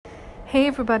Hey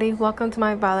everybody, welcome to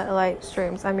my Violet Light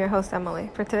streams. I'm your host Emily.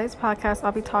 For today's podcast,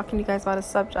 I'll be talking to you guys about a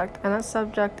subject, and that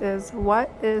subject is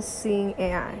what is seeing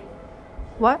AI?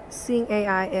 What seeing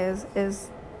AI is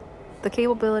the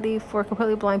capability for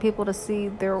completely blind people to see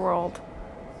their world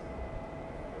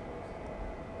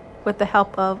with the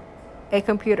help of a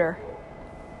computer.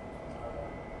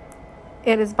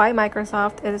 It is by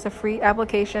Microsoft. It is a free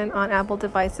application on Apple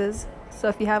devices. So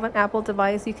if you have an Apple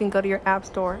device, you can go to your app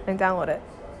store and download it.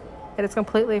 It is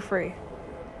completely free.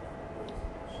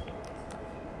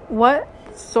 What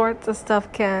sorts of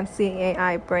stuff can seeing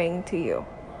AI bring to you?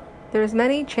 There's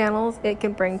many channels it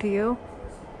can bring to you,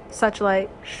 such like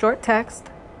short text,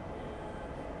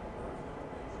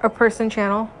 a person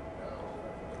channel,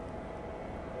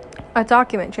 a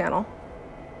document channel,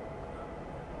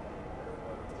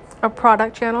 a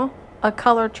product channel, a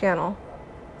color channel,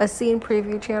 a scene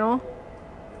preview channel,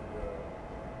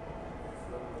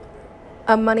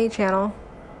 a money channel,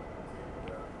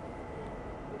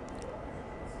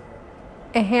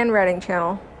 a handwriting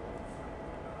channel,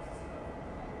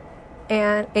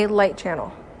 and a light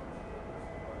channel.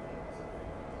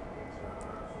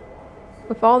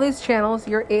 With all these channels,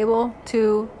 you're able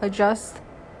to adjust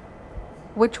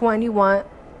which one you want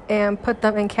and put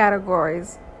them in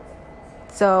categories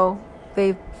so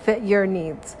they fit your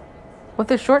needs. With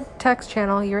the short text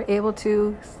channel, you're able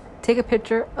to take a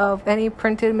picture of any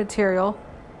printed material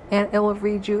and it will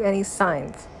read you any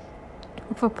signs.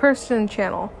 With a person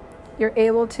channel, you're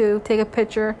able to take a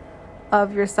picture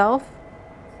of yourself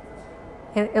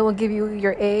and it will give you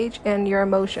your age and your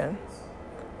emotion,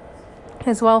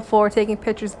 as well for taking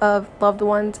pictures of loved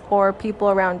ones or people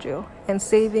around you and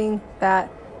saving that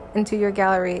into your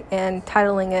gallery and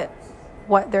titling it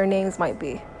what their names might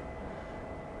be.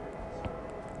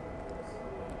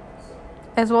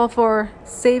 As well for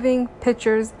saving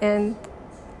pictures and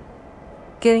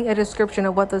getting a description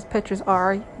of what those pictures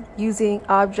are using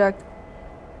object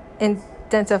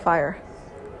identifier,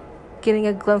 getting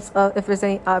a glimpse of if there's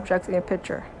any objects in your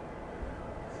picture,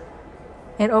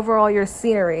 and overall your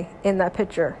scenery in that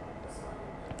picture.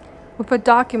 With a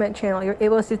document channel, you're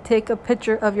able to take a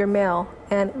picture of your mail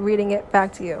and reading it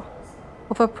back to you.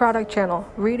 With a product channel,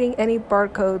 reading any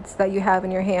barcodes that you have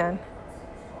in your hand.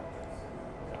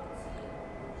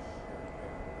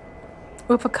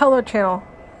 With a color channel,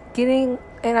 getting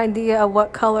an idea of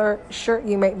what color shirt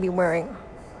you might be wearing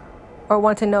or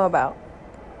want to know about.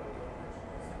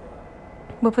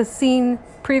 With a scene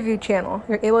preview channel,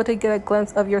 you're able to get a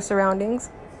glimpse of your surroundings.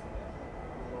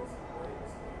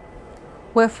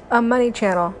 With a money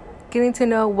channel, getting to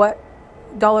know what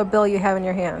dollar bill you have in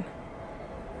your hand.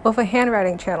 With a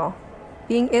handwriting channel,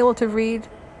 being able to read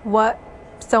what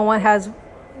someone has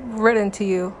written to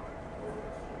you.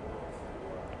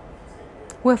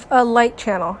 With a light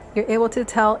channel, you're able to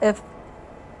tell if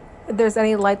there's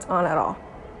any lights on at all.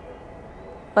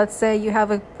 Let's say you have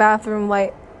a bathroom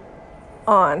light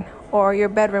on or your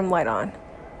bedroom light on.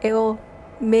 It will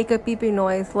make a beeping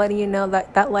noise letting you know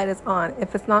that that light is on.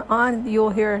 If it's not on,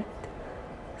 you'll hear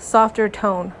softer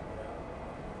tone.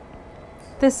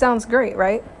 This sounds great,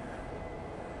 right?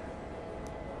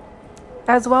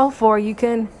 As well you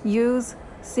can use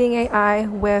Seeing AI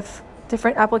with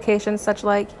different applications such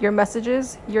like your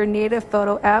messages, your native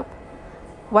photo app,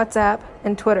 WhatsApp,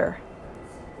 and Twitter.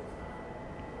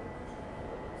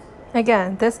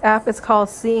 Again, this app is called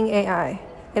Seeing AI.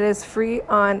 It is free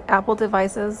on Apple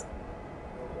devices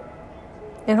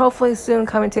and hopefully soon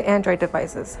coming to Android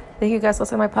devices. Thank you guys for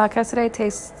listening to my podcast today.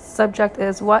 Today's subject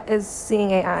is what is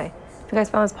Seeing AI? If you guys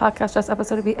found this podcast, just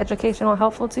episode to be educational and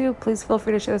helpful to you, please feel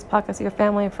free to share this podcast with your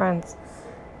family and friends.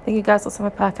 Thank you guys for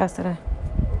listening to my podcast today.